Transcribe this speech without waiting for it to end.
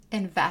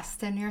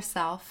Invest in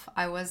yourself.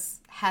 I was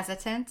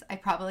hesitant. I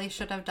probably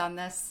should have done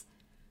this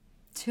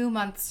 2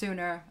 months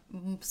sooner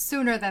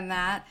than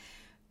that.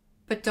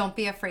 But don't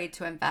be afraid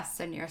to invest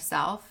in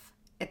yourself.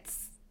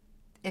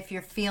 If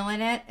you're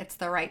feeling it, it's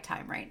the right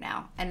time right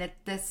now. And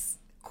this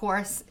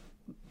course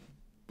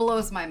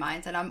blows my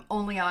mind, and I'm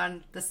only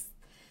on this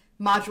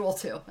module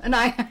 2, and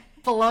I'm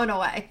blown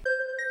away.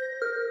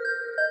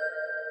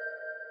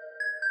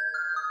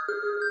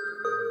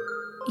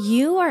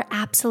 You are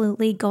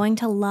absolutely going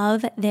to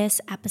love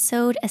this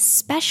episode,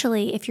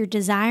 especially if you're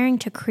desiring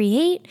to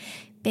create,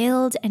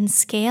 build, and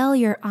scale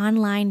your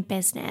online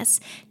business.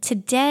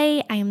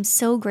 Today, I am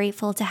so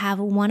grateful to have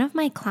one of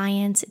my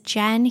clients,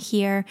 Jenn,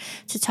 here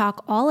to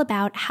talk all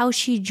about how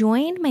she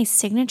joined my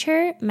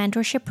signature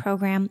mentorship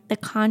program, the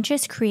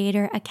Conscious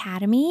Creator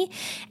Academy,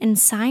 and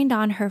signed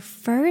on her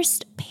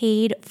first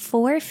paid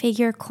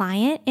 4-figure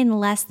client in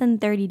less than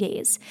 30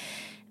 days.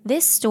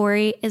 This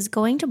story is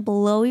going to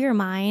blow your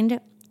mind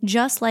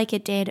just like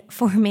it did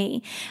for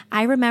me.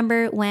 I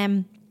remember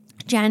when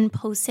Jenn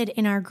posted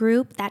in our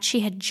group that she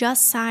had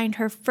just signed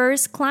her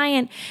first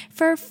client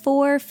for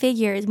 4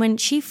 figures. When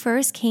she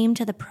first came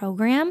to the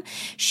program,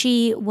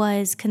 she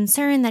was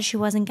concerned that she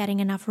wasn't getting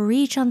enough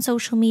reach on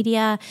social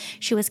media.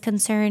 She was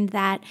concerned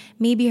that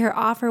maybe her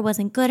offer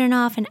wasn't good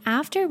enough. And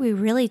after we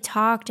really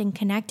talked and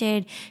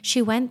connected,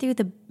 she went through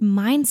the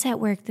mindset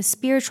work, the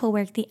spiritual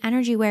work, the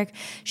energy work.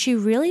 She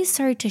really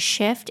started to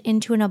shift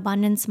into an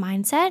abundance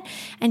mindset,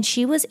 and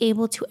she was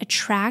able to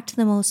attract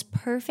the most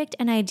perfect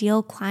and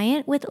ideal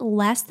client with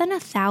less than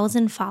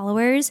 1,000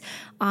 followers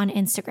on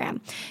Instagram.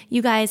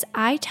 You guys,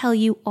 I tell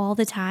you all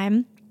the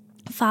time,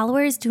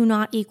 followers do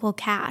not equal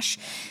cash.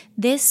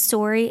 This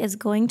story is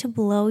going to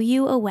blow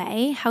you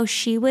away, how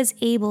she was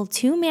able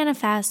to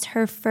manifest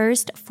her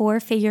first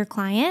 4-figure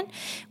client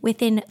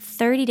within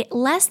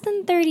less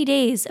than 30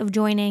 days of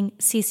joining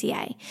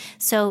CCA.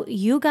 So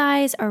you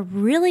guys are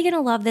really going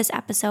to love this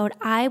episode.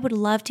 I would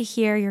love to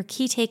hear your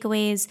key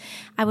takeaways.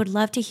 I would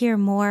love to hear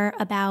more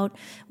about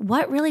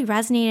what really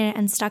resonated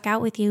and stuck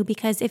out with you,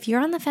 because if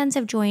you're on the fence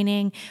of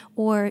joining,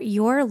 or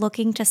you're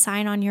looking to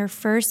sign on your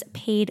first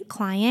paid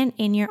client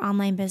in your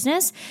online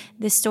business,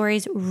 this story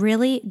is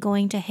really going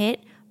to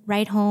hit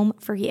right home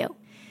for you.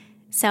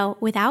 So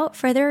without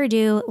further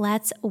ado,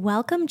 let's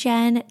welcome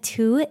Jenn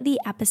to the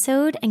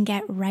episode and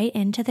get right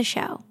into the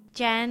show.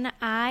 Jenn,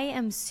 I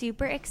am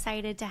super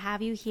excited to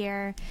have you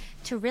here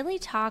to really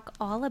talk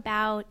all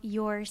about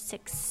your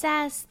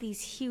success,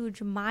 these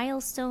huge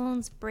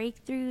milestones,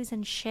 breakthroughs,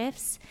 and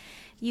shifts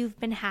you've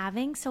been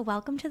having. So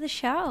welcome to the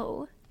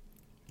show.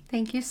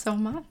 Thank you so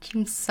much.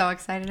 I'm so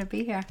excited to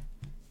be here.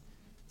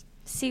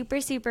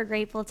 Super, super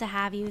grateful to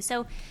have you.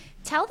 So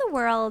tell the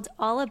world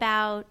all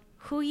about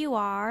who you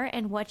are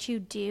and what you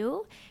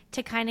do,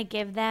 to kind of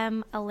give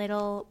them a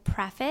little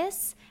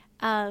preface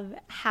of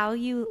how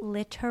you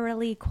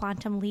literally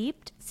quantum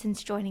leaped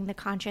since joining the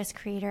Conscious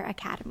Creator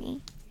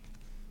Academy.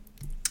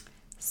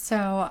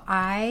 So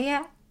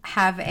I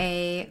have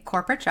a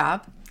corporate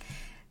job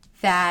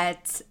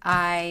that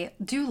I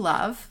do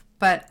love,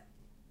 but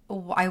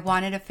I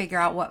wanted to figure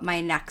out what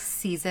my next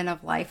season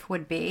of life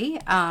would be,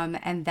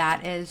 and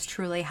that is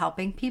truly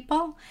helping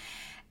people.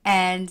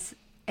 And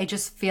I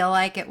just feel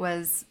like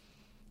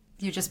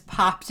you just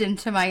popped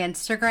into my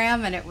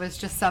Instagram, and it was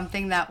just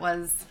something that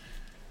was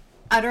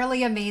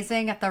utterly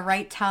amazing at the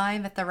right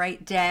time, at the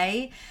right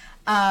day.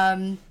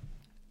 And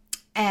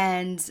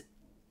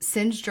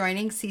since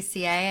joining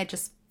CCA, I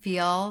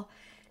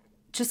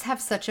just have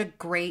such a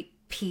great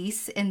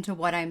piece into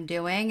what I'm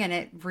doing, and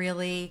it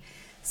really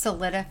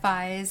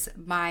solidifies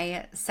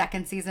my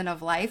second season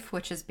of life,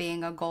 which is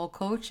being a goal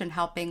coach and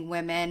helping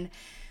women,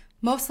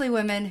 mostly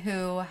women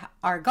who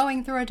are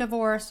going through a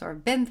divorce or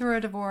been through a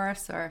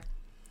divorce, or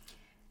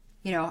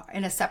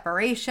in a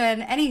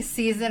separation, any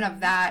season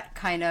of that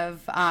kind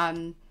of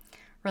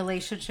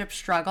relationship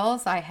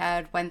struggles.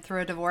 I went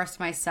through a divorce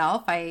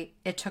myself.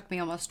 It took me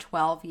almost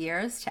 12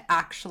 years to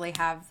actually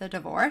have the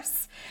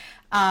divorce.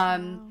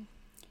 Wow.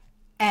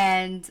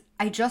 And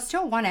I just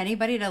don't want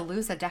anybody to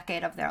lose a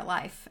decade of their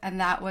life. And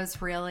that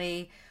was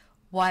really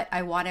what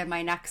I wanted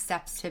my next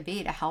steps to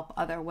be, to help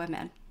other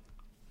women.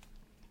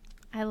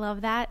 I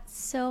love that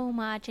so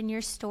much. And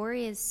your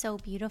story is so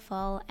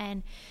beautiful.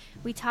 And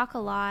we talk a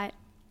lot,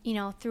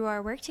 through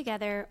our work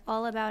together,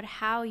 all about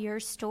how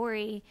your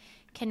story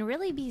can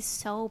really be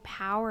so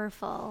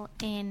powerful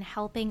in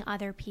helping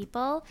other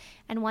people.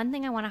 And one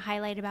thing I want to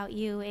highlight about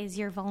you is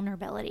your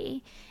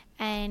vulnerability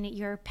and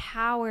your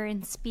power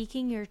in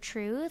speaking your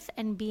truth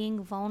and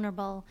being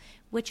vulnerable,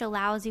 which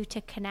allows you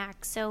to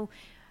connect. So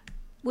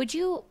would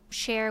you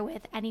share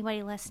with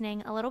anybody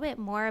listening a little bit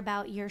more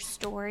about your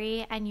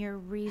story and your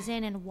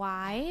reason and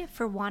why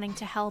for wanting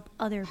to help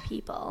other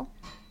people?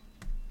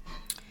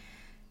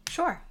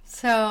 Sure.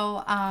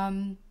 So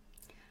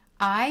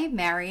I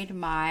married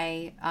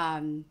my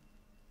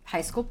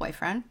high school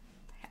boyfriend.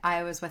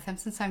 I was with him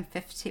since I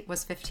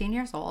was 15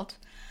 years old.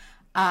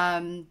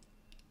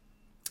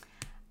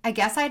 I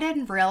guess I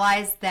didn't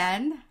realize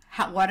then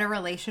what a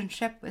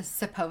relationship was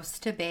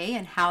supposed to be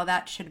and how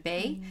that should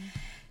be. Mm-hmm.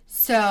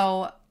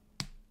 So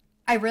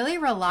I really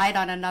relied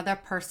on another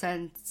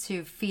person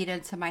to feed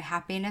into my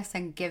happiness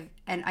and give,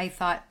 and I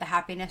thought the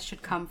happiness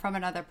should come from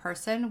another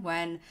person,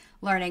 when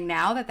learning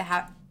now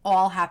that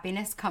all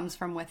happiness comes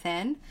from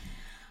within.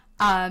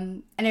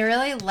 And I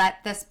really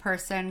let this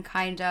person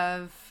kind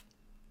of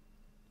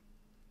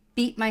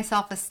beat my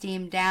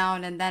self-esteem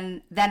down, and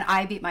then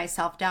I beat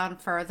myself down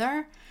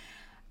further.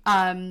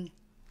 And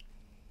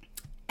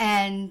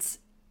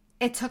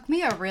it took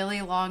me a really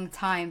long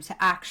time to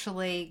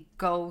actually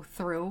go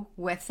through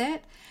with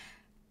it,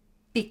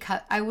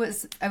 because it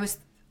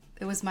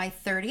was my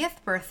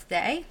 30th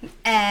birthday,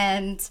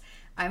 and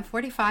I'm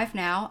 45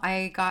 now.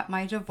 I got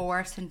my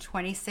divorce in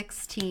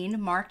 2016,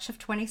 March of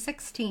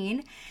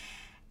 2016,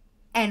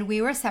 and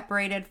we were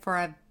separated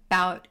for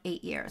about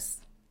 8 years.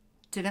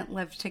 Didn't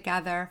live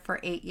together for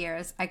 8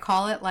 years. I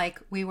call it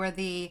like we were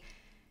the,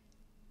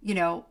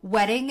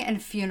 wedding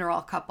and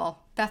funeral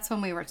couple. That's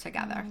when we were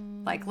together.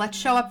 Like, let's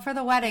show up for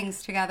the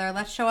weddings together.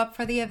 Let's show up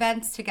for the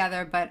events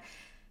together. But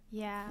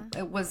yeah,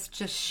 it was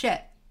just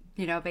shit,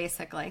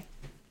 basically.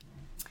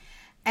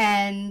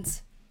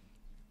 And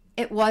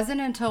it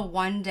wasn't until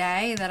one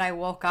day that I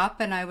woke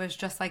up and I was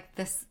just like,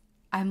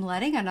 I'm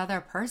letting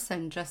another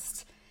person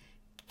just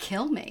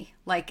kill me.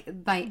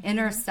 Like, my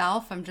inner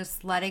self, I'm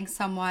just letting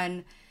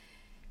someone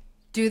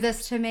do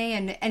this to me.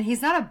 And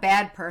he's not a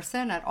bad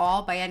person at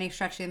all by any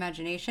stretch of the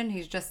imagination.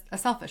 He's just a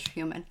selfish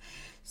human.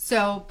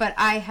 So, but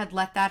I had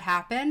let that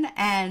happen.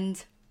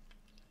 And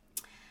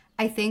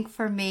I think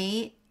for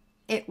me,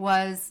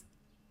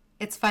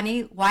 it's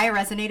funny why I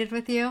resonated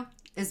with you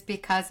is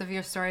because of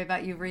your story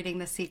about you reading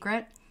The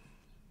Secret.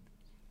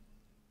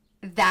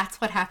 That's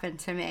what happened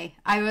to me.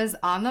 I was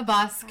on the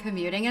bus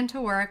commuting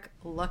into work,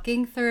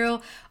 looking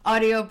through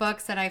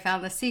audiobooks, and I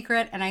found The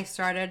Secret, and I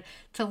started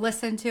to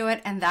listen to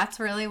it. And that's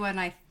really when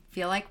I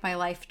feel like my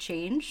life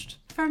changed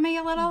for me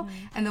a little,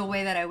 and the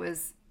way that I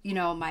was,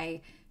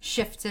 my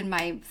shift in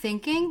my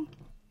thinking.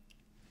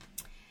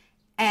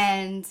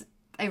 And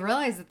I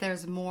realized that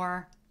there's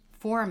more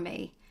for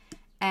me.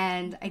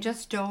 And I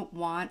just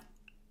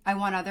I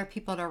want other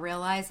people to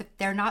realize if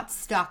they're not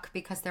stuck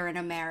because they're in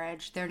a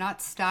marriage, they're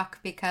not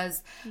stuck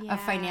because of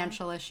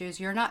financial issues,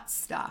 you're not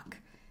stuck.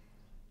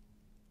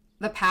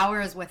 The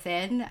power is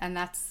within, and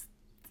it's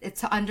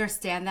to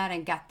understand that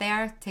and get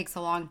there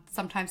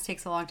sometimes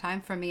takes a long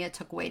time. For me, it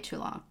took way too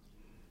long.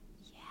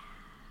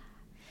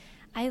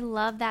 I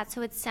love that.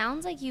 So it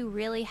sounds like you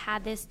really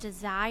had this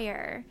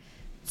desire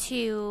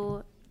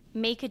to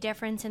make a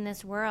difference in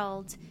this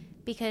world,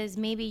 because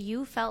maybe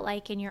you felt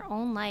like in your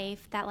own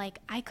life that, like,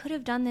 I could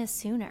have done this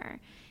sooner.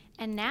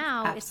 And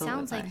now Absolutely. It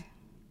sounds like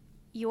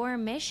your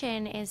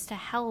mission is to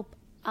help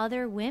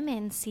other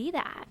women see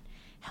that.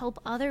 Help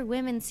other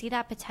women see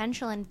that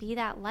potential and be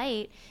that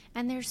light.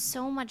 And there's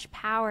so much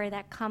power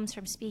that comes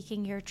from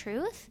speaking your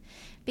truth,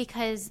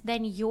 because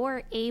then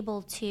you're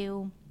able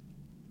to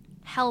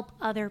help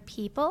other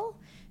people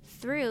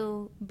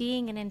through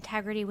being in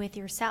integrity with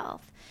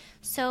yourself.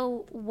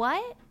 So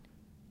what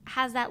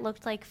has that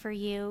looked like for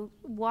you?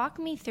 Walk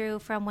me through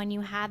from when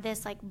you had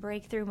this like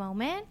breakthrough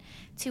moment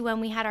to when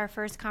we had our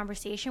first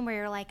conversation where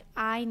you're like,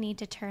 I need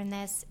to turn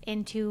this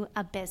into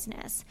a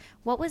business.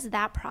 What was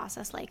that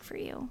process like for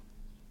you?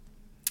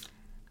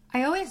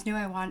 I always knew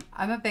I'm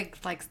a big,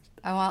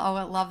 I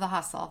love the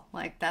hustle.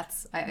 Like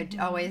I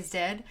always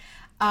did.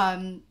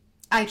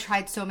 I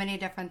tried so many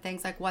different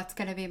things, like what's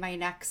going to be my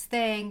next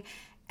thing.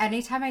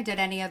 Anytime I did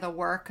any of the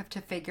work to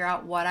figure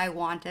out what I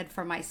wanted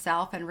for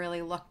myself and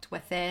really looked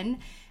within,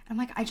 I'm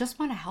like, I just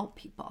want to help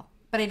people.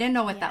 But I didn't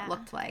know what that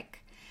looked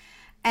like.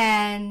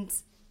 And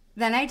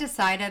then I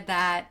decided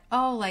that,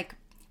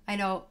 I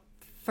know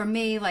for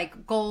me,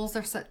 goals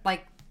are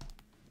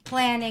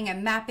planning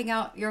and mapping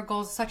out your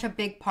goals is such a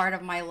big part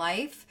of my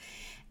life.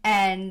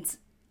 And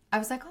I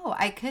was like,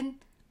 I can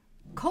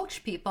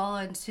coach people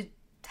into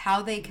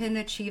how they can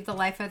achieve the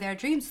life of their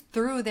dreams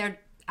through their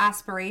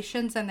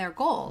aspirations and their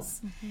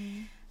goals.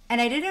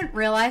 And I didn't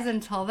realize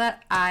until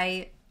that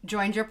I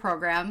joined your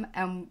program,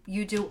 and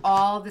you do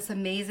all this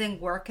amazing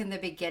work in the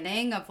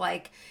beginning of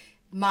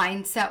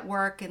mindset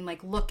work and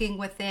looking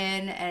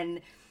within,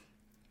 and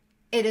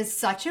it is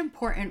such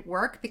important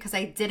work because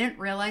I didn't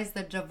realize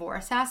the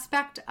divorce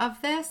aspect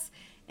of this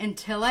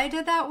until I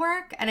did that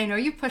work. And I know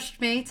you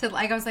pushed me to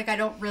I was like, I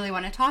don't really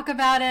want to talk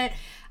about it.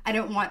 I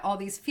don't want all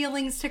these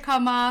feelings to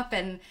come up.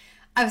 And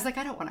I was like,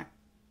 I don't want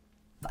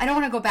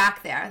to go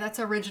back there. That's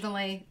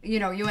originally,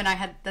 you and I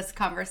had this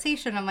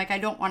conversation. I'm like, I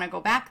don't want to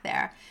go back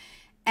there.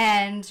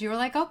 And you were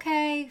like,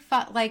 okay,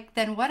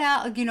 then what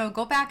else?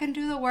 Go back and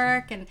do the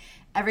work. And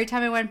every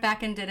time I went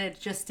back and did it, it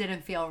just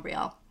didn't feel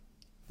real.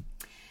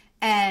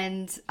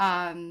 And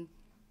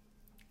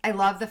I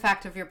love the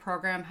fact of your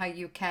program, how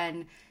you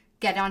can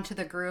get onto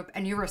the group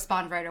and you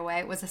respond right away.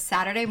 It was a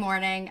Saturday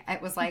morning.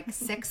 It was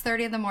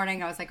 6:30 in the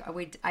morning. I was like,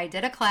 I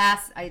did a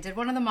class. I did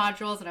one of the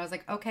modules, and I was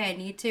like, okay, I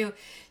need to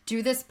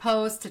do this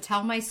post to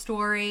tell my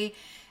story.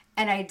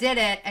 And I did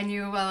it, and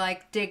you were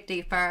dig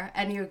deeper,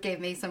 and you gave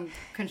me some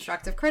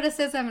constructive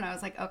criticism, and I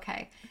was like,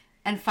 okay.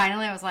 And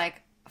finally I was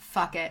like,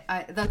 fuck it.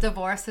 The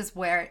divorce is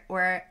where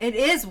it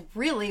is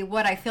really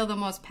what I feel the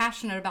most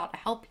passionate about, to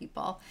help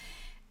people.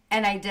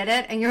 And I did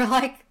it, and you're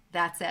like,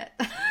 that's it.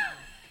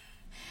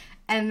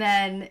 And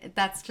then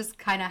that's just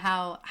kind of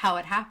how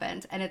it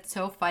happened. And it's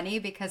so funny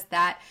because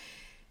that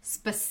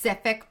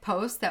specific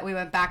post that we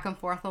went back and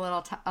forth a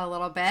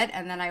little bit,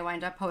 and then I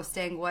wound up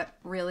posting what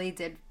really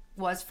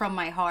was from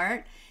my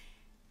heart.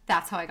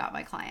 That's how I got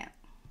my client.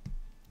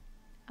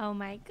 Oh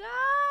my God.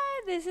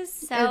 This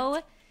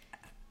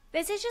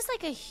is just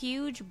like a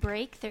huge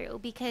breakthrough,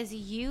 because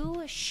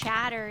you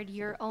shattered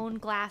your own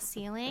glass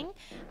ceiling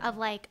of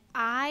like,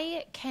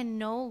 I can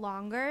no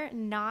longer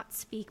not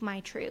speak my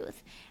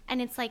truth. And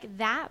it's like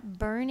that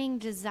burning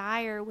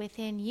desire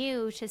within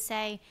you to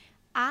say,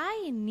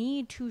 I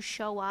need to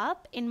show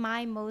up in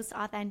my most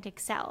authentic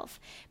self,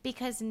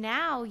 because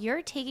now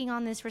you're taking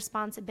on this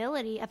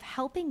responsibility of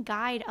helping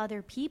guide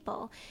other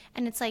people.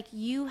 And it's like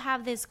you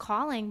have this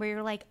calling where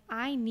you're like,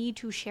 I need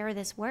to share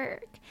this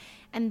work.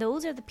 And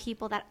those are the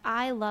people that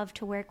I love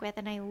to work with.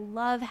 And I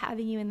love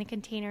having you in the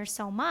container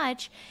so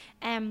much.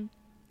 And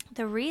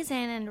the reason,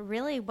 and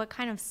really what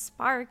kind of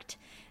sparked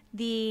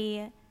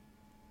the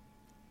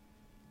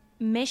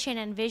mission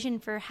and vision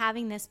for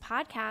having this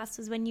podcast,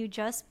 was when you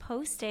just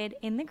posted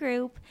in the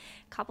group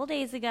a couple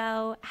days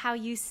ago how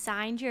you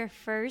signed your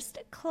first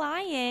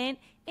client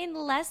in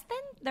less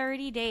than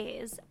 30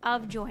 days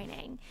of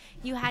joining.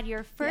 You had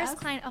your first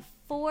client, a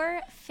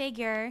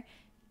 4-figure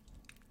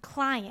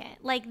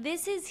client. Like,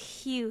 this is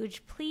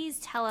huge. Please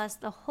tell us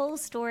the whole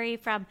story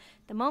from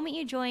the moment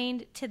you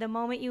joined to the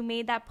moment you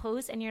made that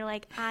post and you're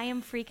like, I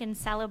am freaking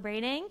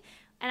celebrating.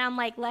 And I'm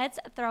like, let's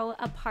throw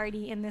a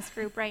party in this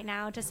group right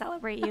now to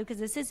celebrate you, because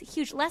this is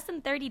huge. Less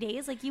than 30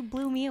 days, like, you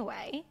blew me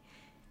away.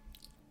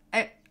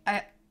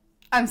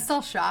 I'm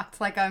still shocked.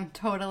 Like, I'm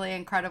totally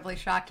incredibly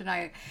shocked. And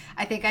I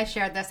think I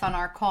shared this on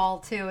our call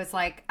too. Is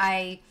like,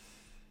 I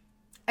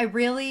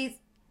really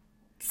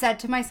said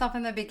to myself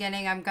in the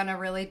beginning, I'm going to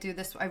really do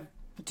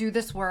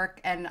this work.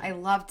 And I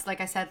loved the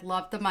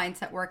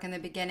mindset work in the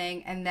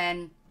beginning. And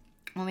then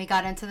when we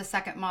got into the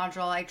second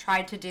module, I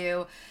tried to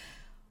do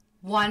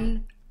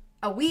one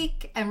a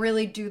week and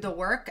really do the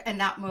work and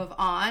not move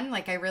on.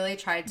 Like, I really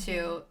tried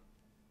to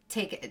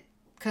take it,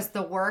 because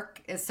the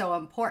work is so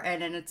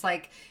important. And it's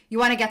like, you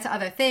want to get to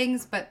other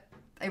things, but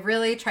I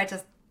really tried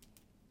to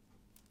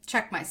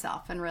check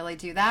myself and really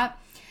do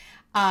that.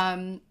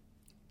 And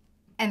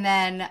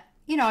then,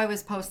 I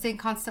was posting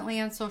constantly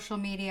on social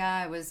media.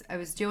 I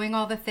was doing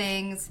all the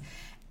things,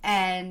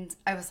 and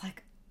I was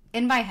like,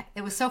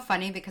 it was so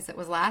funny because it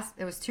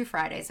was 2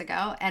 Fridays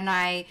ago, and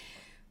I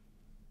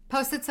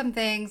posted some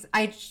things.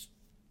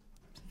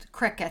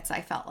 Crickets,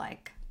 I felt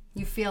like.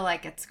 You feel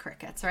like it's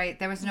crickets, right?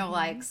 There was no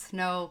likes,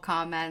 no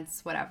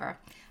comments, whatever.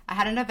 I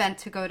had an event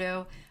to go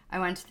to. I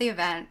went to the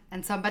event,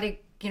 and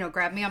somebody,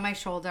 grabbed me on my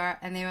shoulder,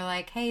 and they were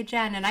like, hey,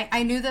 Jen. And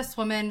I knew this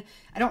woman.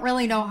 I don't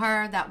really know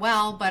her that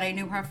well, but I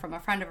knew her from a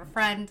friend of a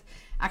friend.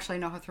 Actually,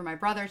 know her through my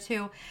brother,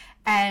 too.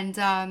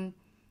 And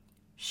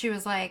she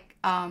was like,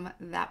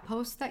 that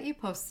post that you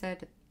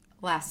posted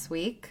last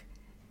week,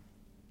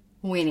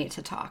 we need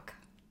to talk.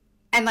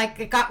 And like,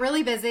 it got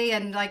really busy,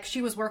 and like,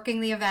 she was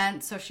working the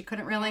event, so she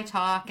couldn't really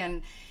talk.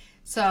 And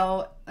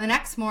so the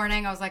next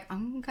morning I was like,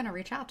 I'm going to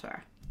reach out to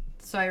her.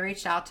 So I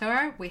reached out to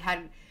her. We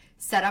had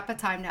set up a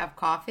time to have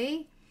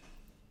coffee.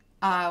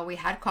 We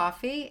had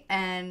coffee,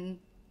 and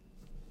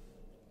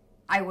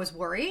I was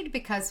worried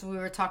because we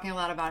were talking a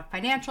lot about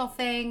financial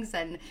things,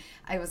 and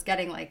I was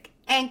getting like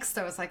angst.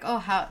 I was like, oh,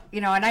 how,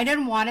 and I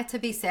didn't want it to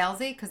be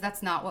salesy, because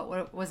that's not what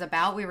it was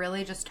about. We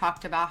really just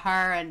talked about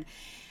her,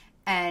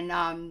 and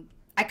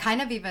I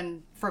kind of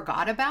even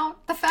forgot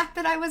about the fact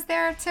that I was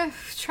there to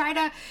try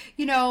to,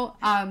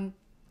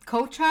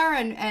 coach her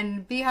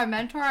and be her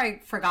mentor. I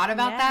forgot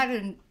about that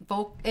and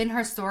in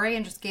her story,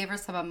 and just gave her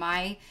some of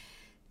my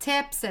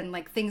tips and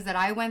like things that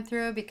I went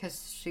through,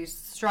 because she's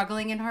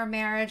struggling in her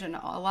marriage and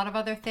a lot of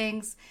other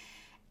things.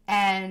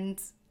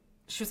 And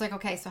she was like,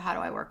 okay, so how do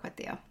I work with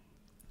you?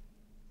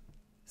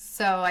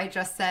 So I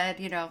just said,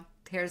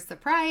 here's the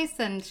price.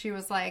 And she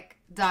was like,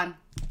 done.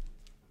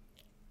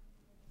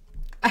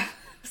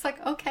 It's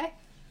like, okay.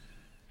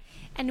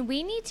 And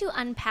we need to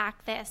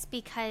unpack this,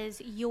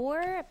 because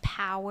your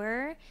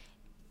power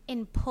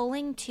in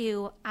pulling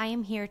to, I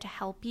am here to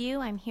help you,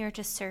 I'm here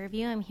to serve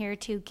you, I'm here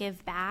to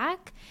give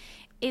back,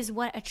 is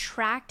what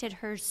attracted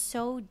her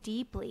so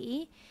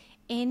deeply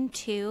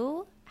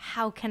into,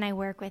 how can I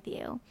work with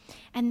you?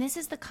 And this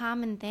is the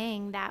common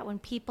thing, that when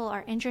people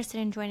are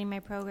interested in joining my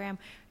program,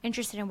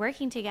 interested in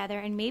working together,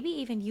 and maybe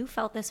even you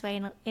felt this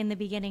way in the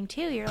beginning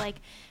too, you're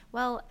like,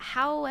 well,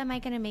 how am I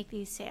going to make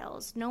these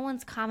sales? No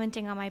one's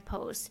commenting on my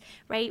posts,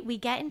 right? We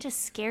get into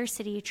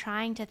scarcity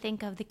trying to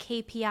think of the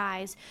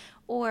KPIs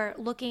or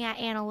looking at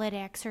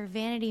analytics or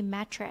vanity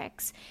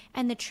metrics.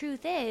 And the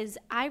truth is,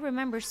 I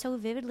remember so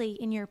vividly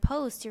in your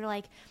post, you're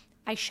like,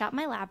 I shut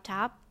my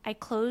laptop, I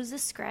closed the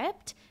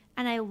script,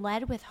 and I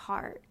led with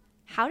heart.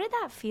 How did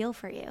that feel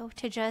for you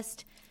to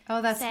just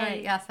Oh, that's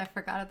right. Yes, I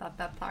forgot about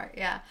that part.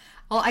 Yeah.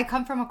 Well, I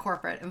come from a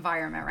corporate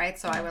environment, right?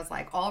 So I was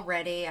like all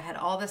ready. I had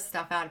all this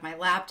stuff out, my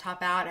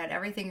laptop out, I had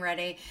everything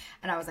ready.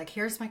 And I was like,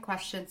 here's my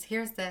questions,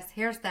 here's this,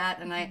 here's that.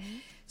 And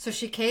so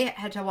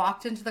had to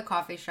walk into the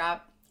coffee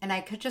shop and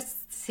I could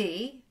just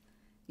see,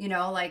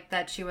 like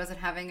that she wasn't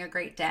having a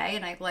great day.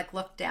 And I like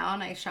looked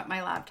down, I shut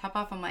my laptop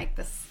off. I'm like,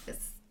 this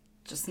is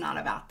just not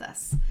about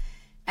this.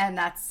 And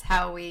that's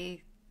how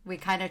we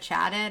kind of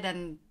chatted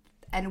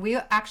and we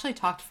actually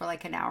talked for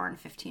like an hour and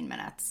 15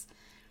 minutes.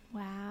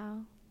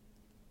 Wow.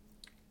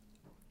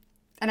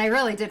 And I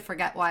really did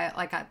forget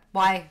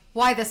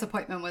why this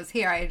appointment was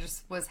here. I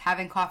just was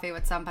having coffee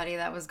with somebody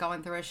that was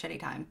going through a shitty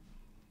time.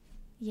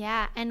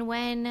 Yeah, and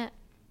when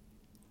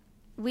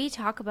we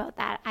talk about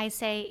that, I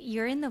say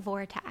you're in the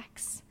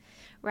vortex,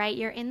 right?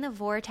 You're in the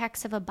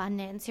vortex of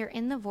abundance. You're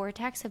in the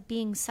vortex of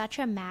being such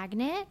a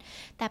magnet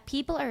that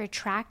people are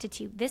attracted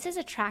to you. This is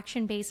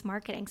attraction-based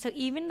marketing. So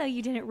even though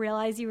you didn't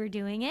realize you were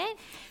doing it,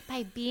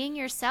 by being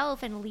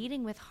yourself and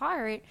leading with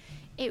heart,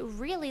 it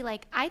really,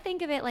 like, I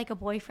think of it like a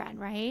boyfriend,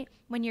 right?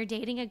 When you're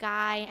dating a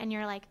guy and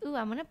you're like, ooh,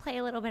 I'm going to play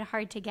a little bit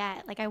hard to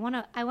get. Like, I want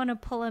to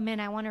pull him in.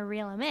 I want to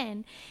reel him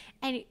in.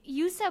 And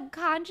you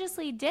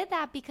subconsciously did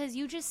that because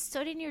you just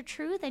stood in your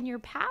truth and your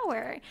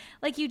power.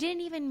 Like, you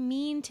didn't even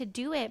mean to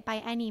do it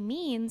by any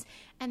means.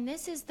 And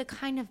this is the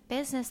kind of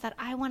business that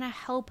I want to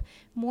help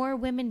more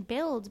women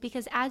build,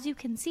 because as you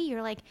can see,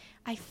 you're like,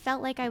 I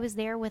felt like I was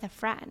there with a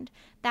friend.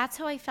 That's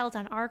how I felt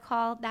on our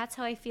call. That's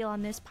how I feel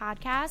on this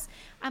podcast.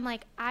 I'm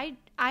like, I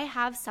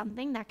have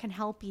something that can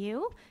help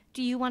you.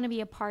 Do you want to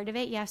be a part of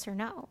it? Yes or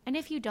no? And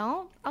if you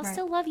don't, I'll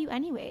still love you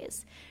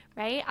anyways,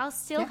 right? I'll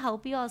still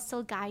help you. I'll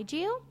still guide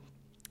you.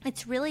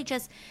 It's really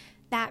just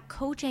that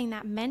coaching,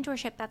 that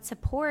mentorship, that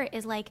support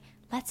is like,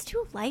 let's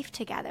do life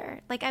together.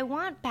 Like, I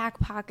want back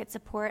pocket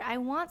support. I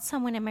want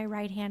someone in my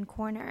right-hand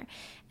corner.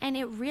 And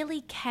it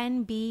really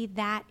can be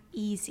that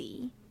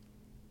easy.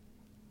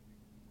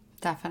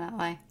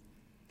 Definitely.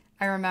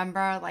 I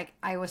remember, like,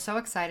 I was so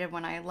excited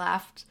when I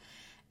left.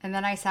 And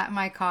then I sat in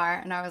my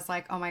car and I was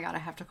like, oh my God, I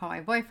have to call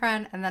my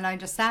boyfriend. And then I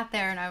just sat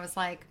there and I was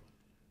like,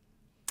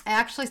 I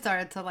actually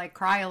started to like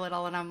cry a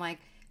little. And I'm like,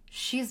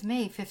 she's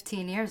me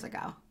 15 years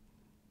ago.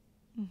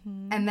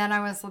 Mm-hmm. And then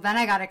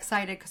I got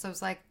excited because I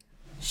was like,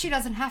 she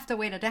doesn't have to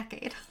wait a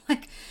decade.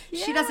 Like,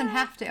 she doesn't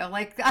have to.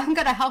 Like, I'm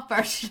going to help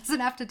her. She doesn't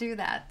have to do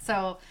that.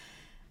 So,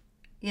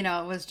 it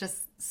was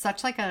just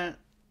such like a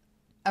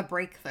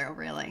breakthrough,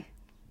 really.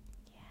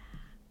 Yeah.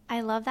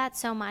 I love that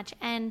so much.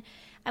 And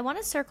I want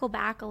to circle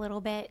back a little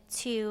bit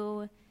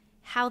to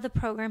how the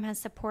program has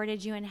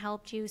supported you and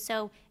helped you.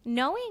 So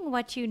knowing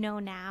what you know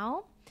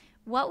now,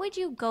 what would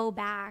you go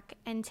back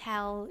and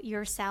tell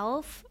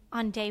yourself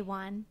on day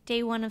one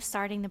of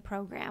starting the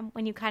program,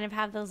 when you kind of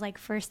have those like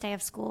first day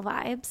of school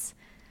vibes?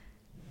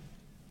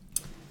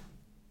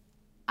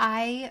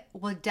 I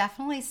would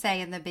definitely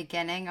say in the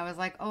beginning, I was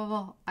like, oh,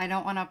 well, I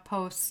don't want to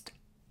post.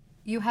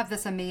 You have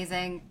this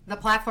amazing, the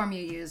platform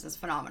you use is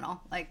phenomenal.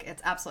 Like,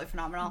 it's absolutely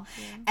phenomenal.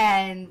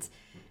 And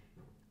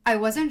I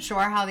wasn't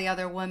sure how the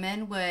other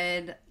women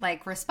would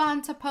like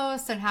respond to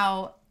posts and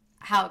how,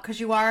 cause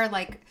you are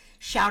like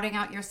shouting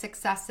out your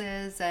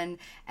successes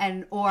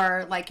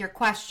or like your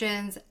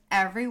questions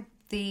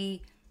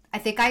I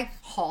think I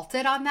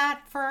halted on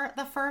that for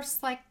the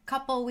first like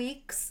couple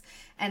weeks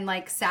and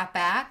like sat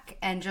back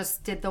and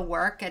just did the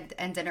work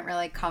and didn't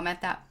really comment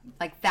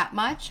that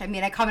much. I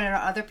mean, I commented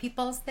on other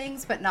people's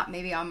things, but not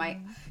maybe on my,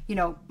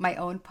 my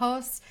own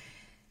posts.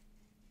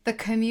 The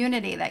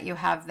community that you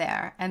have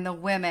there and the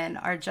women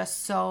are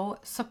just so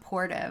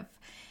supportive.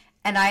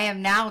 And I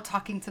am now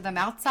talking to them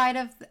outside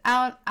of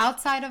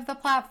the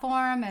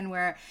platform, and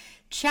we're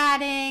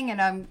chatting,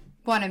 and I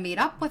want to meet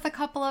up with a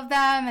couple of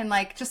them, and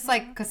like just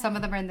like because some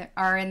of them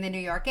are in the New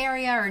York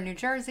area or New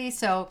Jersey,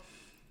 so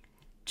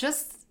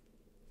just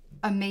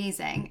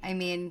amazing. I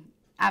mean,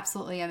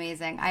 absolutely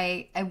amazing.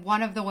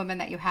 One of the women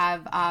that you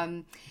have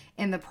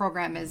in the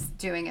program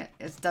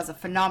does a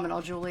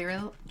phenomenal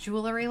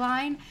jewelry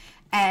line.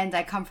 And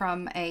I come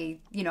from a,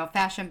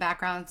 fashion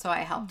background, so I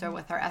helped her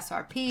with her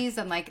SRPs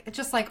and like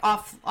just like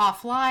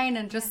offline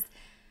and just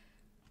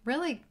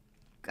really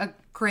a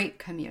great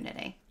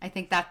community. I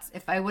think that's,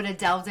 if I would have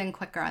delved in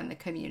quicker on the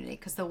community,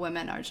 because the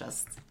women are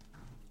just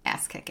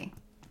ass kicking.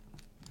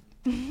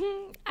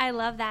 I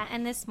love that.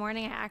 And this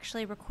morning I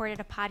actually recorded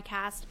a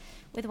podcast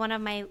with one of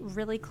my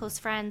really close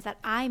friends that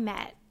I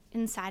met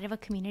inside of a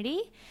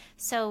community.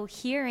 So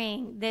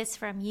hearing this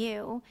from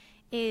you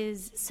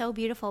is so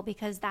beautiful,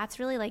 because that's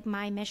really like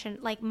my mission.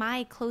 Like,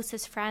 my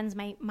closest friends,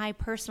 my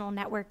personal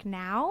network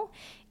now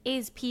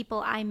is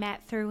people I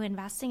met through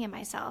investing in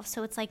myself.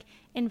 So it's like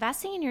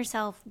investing in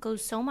yourself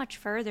goes so much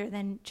further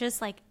than just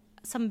like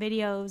some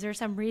videos or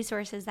some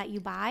resources that you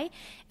buy.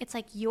 It's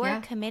like you're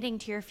committing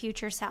to your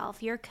future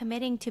self. You're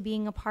committing to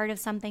being a part of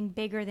something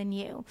bigger than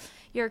you.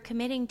 You're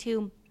committing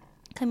to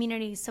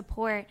community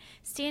support,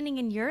 standing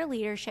in your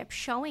leadership,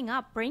 showing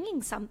up,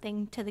 bringing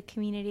something to the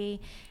community.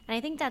 And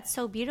I think that's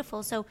so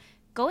beautiful. So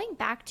Going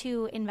back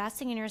to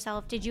investing in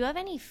yourself, did you have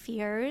any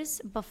fears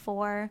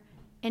before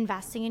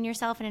investing in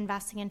yourself and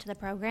investing into the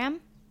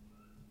program?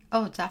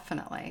 Oh,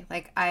 definitely.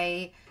 Like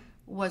I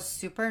was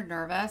super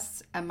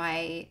nervous.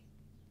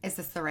 Is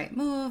this the right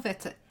move?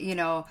 It's,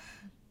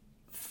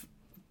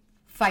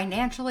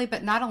 financially,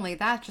 but not only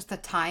that, just the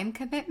time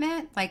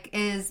commitment, like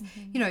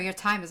your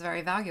time is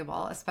very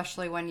valuable,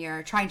 especially when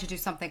you're trying to do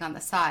something on the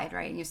side,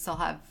 right? And you still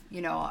have,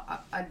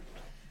 a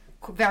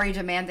very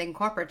demanding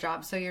corporate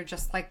job. So you're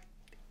just like,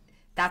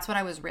 that's what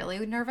I was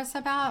really nervous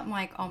about. I'm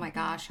like, oh my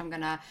gosh, I'm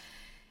going to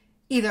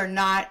either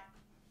not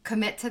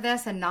commit to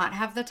this and not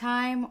have the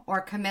time,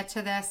 or commit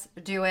to this,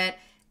 do it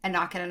and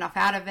not get enough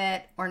out of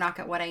it, or not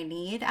get what I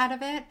need out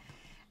of it.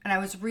 And I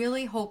was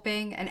really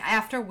hoping, and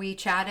after we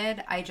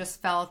chatted, I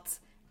just felt,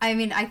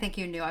 I think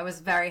you knew I was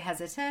very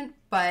hesitant,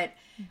 but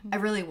I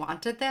really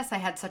wanted this. I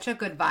had such a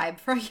good vibe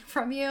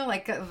from you.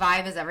 Like,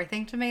 vibe is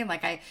everything to me.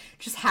 Like, I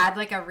just had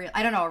like a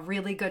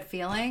really good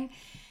feeling.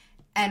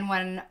 And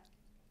when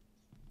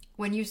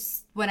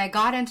I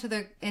got into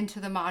the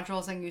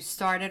modules and you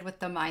started with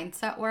the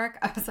mindset work,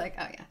 I was like,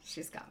 oh yeah,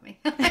 she's got me.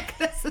 Like,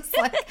 this is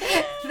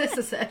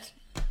it.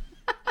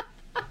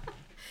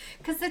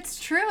 Because it's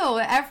true.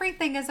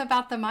 Everything is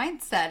about the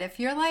mindset. If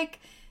you're like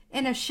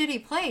in a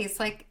shitty place,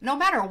 like no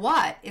matter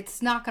what,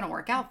 it's not going to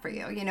work out for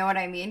you. You know what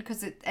I mean?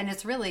 And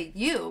it's really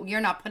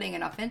you're not putting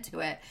enough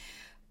into it.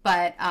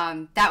 But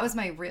that was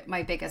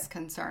my biggest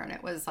concern.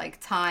 It was like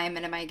time,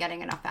 and am I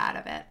getting enough out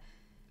of it?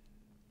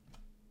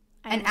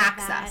 And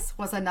access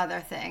was another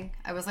thing.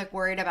 I was like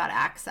worried about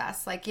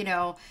access. Like,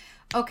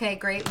 okay,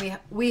 great.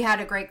 We had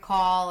a great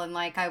call, and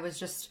like I was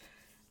just,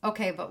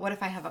 okay, but what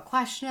if I have a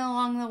question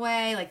along the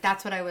way? Like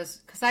that's what I was,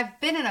 because I've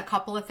been in a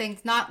couple of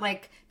things, not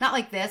like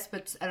this,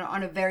 but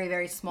on a very,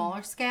 very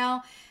smaller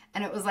scale.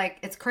 And it was like,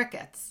 it's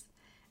crickets.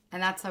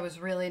 And I was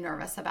really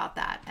nervous about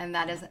that. And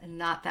that is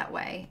not that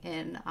way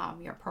in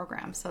your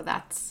program. So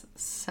that's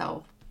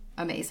so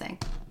amazing.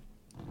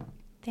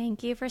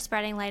 Thank you for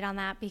spreading light on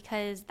that,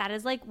 because that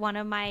is like one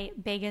of my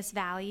biggest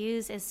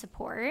values is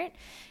support.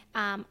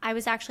 I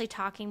was actually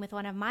talking with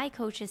one of my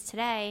coaches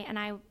today, and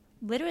I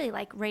literally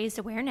like raised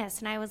awareness,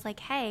 and I was like,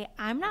 hey,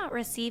 I'm not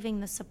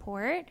receiving the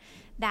support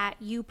that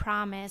you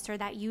promised or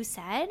that you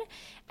said.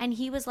 And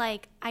he was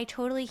like, I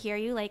totally hear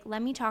you. Like,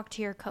 let me talk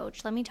to your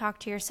coach. Let me talk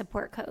to your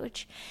support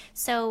coach.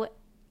 So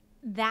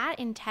that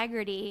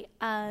integrity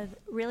of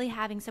really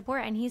having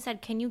support. And he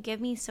said, can you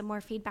give me some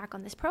more feedback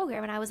on this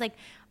program? And I was like,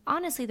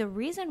 honestly, the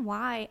reason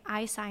why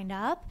I signed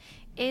up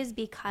is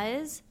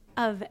because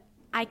of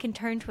I can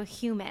turn to a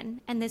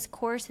human, and this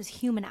course is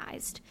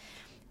humanized.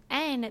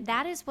 And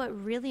that is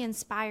what really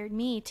inspired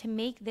me to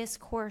make this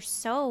course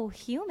so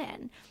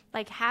human.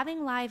 Like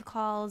having live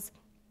calls,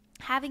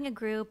 having a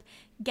group,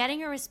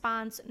 getting a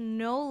response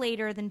no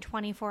later than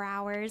 24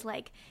 hours,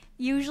 like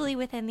usually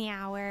within the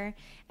hour,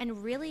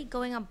 and really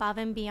going above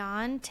and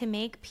beyond to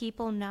make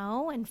people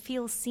know and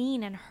feel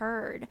seen and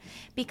heard,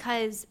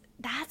 because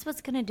that's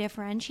what's going to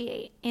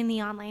differentiate in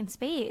the online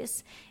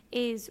space,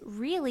 is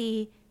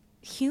really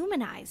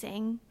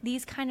humanizing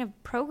these kind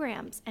of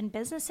programs and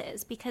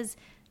businesses, because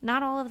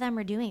not all of them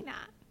are doing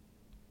that.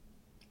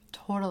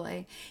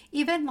 Totally.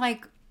 Even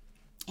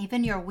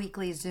your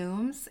weekly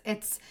Zooms,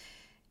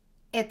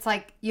 it's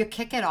like you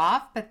kick it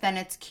off, but then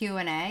it's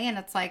Q&A, and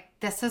it's like,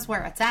 this is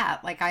where it's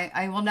at. Like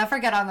I will never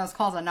get on those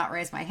calls and not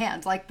raise my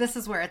hand. Like, this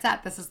is where it's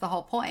at. This is the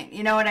whole point.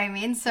 You know what I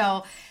mean?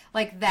 So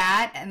like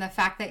that, and the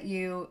fact that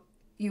you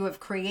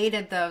have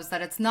created those,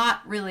 that it's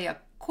not really a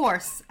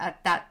course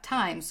at that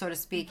time, so to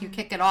speak. You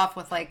kick it off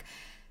with like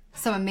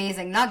some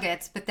amazing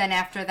nuggets, but then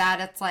after that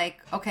it's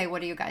like, okay,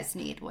 what do you guys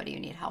need? What do you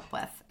need help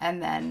with?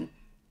 And then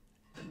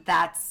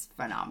that's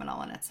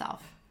phenomenal in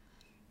itself.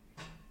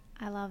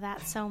 I love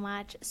that so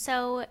much.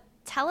 So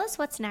tell us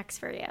what's next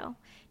for you.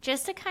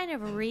 Just to kind of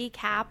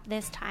recap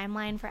this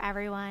timeline for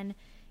everyone,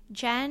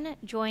 Jenn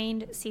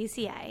joined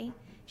CCA.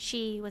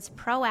 She was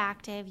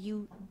proactive.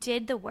 You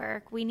did the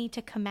work. We need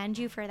to commend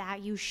you for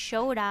that. You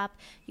showed up.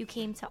 You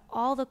came to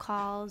all the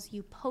calls.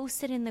 You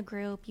posted in the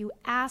group. You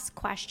asked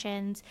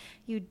questions.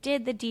 You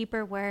did the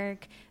deeper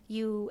work.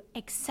 You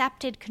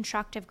accepted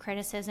constructive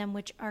criticism,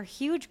 which are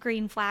huge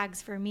green flags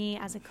for me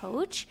as a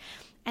coach.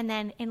 And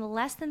then in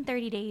less than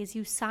 30 days,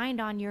 you signed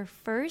on your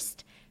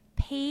first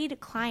paid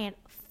client,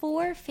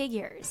 4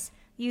 figures.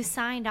 You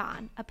signed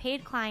on a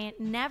paid client,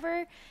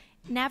 never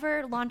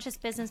launched this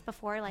business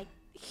before, like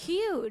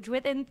huge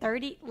within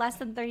less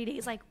than 30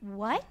 days. Like,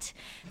 what?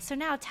 So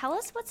now tell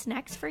us what's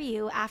next for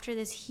you after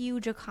this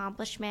huge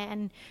accomplishment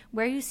and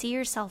where you see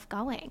yourself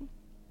going.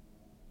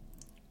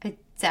 I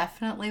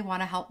definitely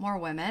want to help more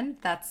women.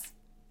 That's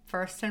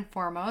first and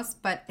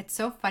foremost. But it's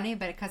so funny,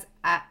 because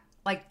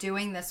like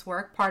doing this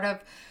work, part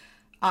of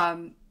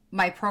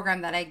my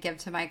program that I give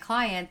to my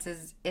clients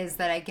is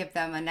that I give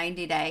them a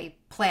 90-day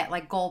plan,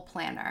 like goal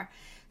planner.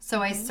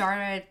 So I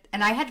started,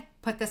 and I had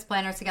put this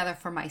planner together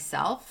for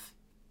myself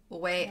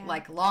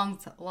like long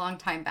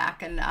time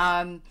back, and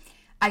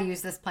I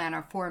use this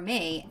planner for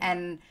me,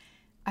 and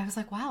I was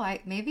like, wow,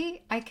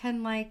 maybe I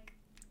can like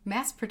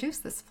mass produce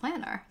this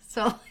planner.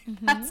 So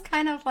that's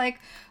kind of like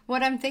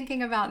what I'm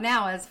thinking about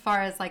now as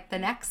far as like the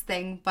next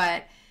thing,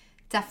 but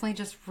definitely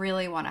just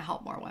really want to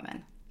help more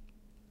women.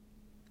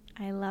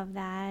 I love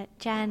that.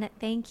 Jenn,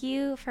 thank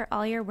you for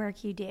all your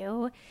work you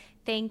do.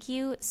 Thank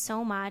you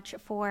so much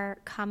for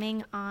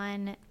coming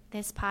on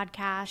this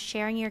podcast,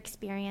 sharing your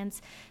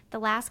experience. The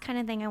last kind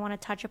of thing I want to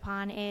touch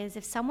upon is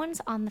if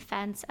someone's on the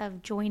fence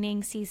of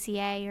joining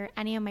CCA or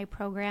any of my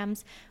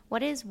programs,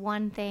 what is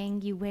one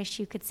thing you wish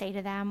you could say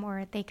to them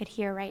or they could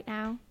hear right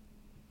now?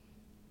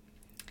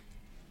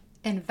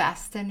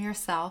 Invest in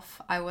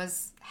yourself. I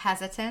was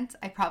hesitant.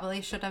 I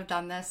probably should have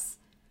done this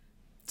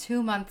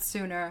 2 months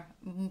sooner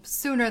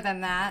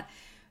than that.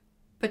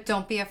 But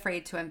don't be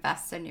afraid to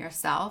invest in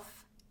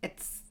yourself.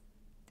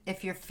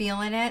 If you're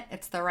feeling it,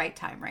 it's the right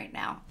time right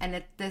now.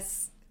 And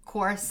this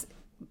course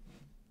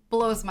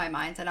blows my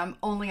mind, and I'm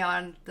only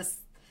on this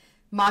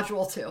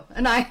module 2,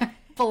 and I'm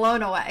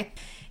blown away.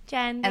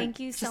 Jenn, thank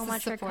you so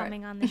much for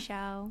coming on the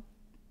show.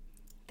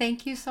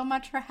 Thank you so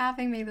much for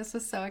having me. This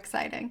was so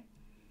exciting.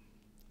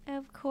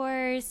 Of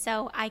course.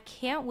 So I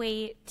can't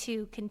wait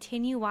to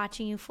continue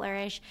watching you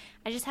flourish.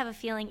 I just have a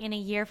feeling in a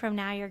year from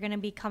now, you're going to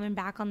be coming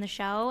back on the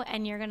show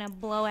and you're going to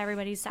blow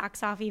everybody's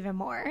socks off even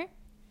more.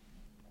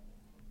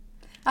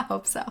 I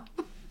hope so.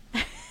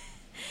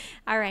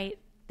 All right.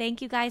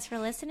 Thank you guys for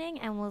listening,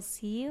 and we'll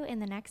see you in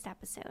the next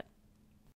episode.